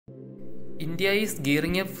India is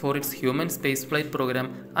gearing up for its human spaceflight program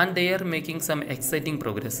and they are making some exciting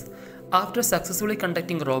progress. After successfully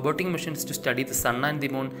conducting robotic missions to study the Sun and the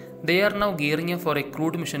Moon, they are now gearing up for a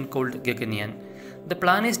crewed mission called Gaganyaan. The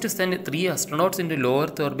plan is to send 3 astronauts into low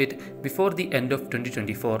Earth orbit before the end of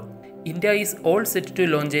 2024. India is all set to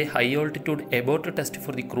launch a high-altitude abort test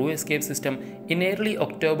for the crew escape system in early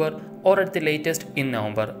October or at the latest in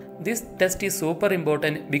November. This test is super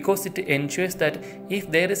important because it ensures that if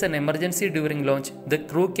there is an emergency during launch, the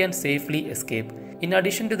crew can safely escape. In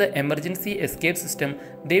addition to the emergency escape system,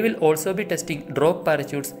 they will also be testing drogue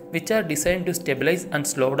parachutes which are designed to stabilize and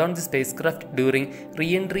slow down the spacecraft during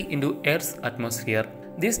re-entry into Earth's atmosphere.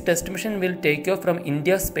 This test mission will take off from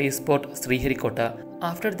India's spaceport Sriharikota.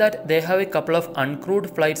 After that, they have a couple of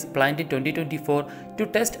uncrewed flights planned in 2024 to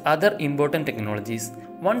test other important technologies.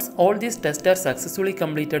 Once all these tests are successfully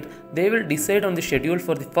completed, they will decide on the schedule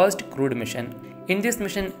for the first crewed mission. In this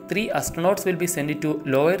mission, 3 astronauts will be sent into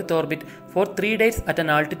low Earth orbit for 3 days at an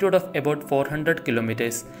altitude of about 400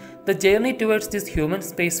 kilometers. The journey towards this human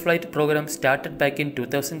spaceflight program started back in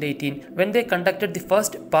 2018 when they conducted the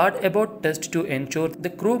first pad abort test to ensure the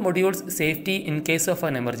crew module's safety in case of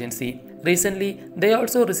an emergency. Recently, they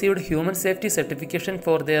also received human safety certification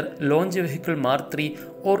for their Launch Vehicle Mark III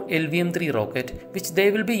or LVM-3 rocket, which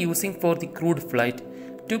they will be using for the crewed flight.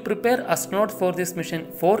 To prepare astronauts for this mission,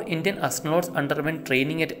 4 Indian astronauts underwent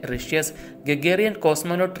training at Russia's Gagarin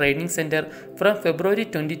Cosmonaut Training Center from February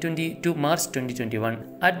 2020 to March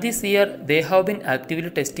 2021. At this year, they have been actively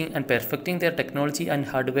testing and perfecting their technology and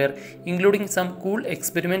hardware, including some cool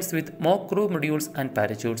experiments with mock crew modules and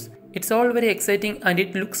parachutes. It's all very exciting and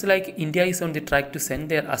it looks like India is on the track to send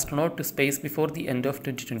their astronaut to space before the end of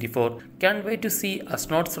 2024. Can't wait to see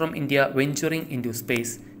astronauts from India venturing into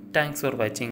space. Thanks for watching.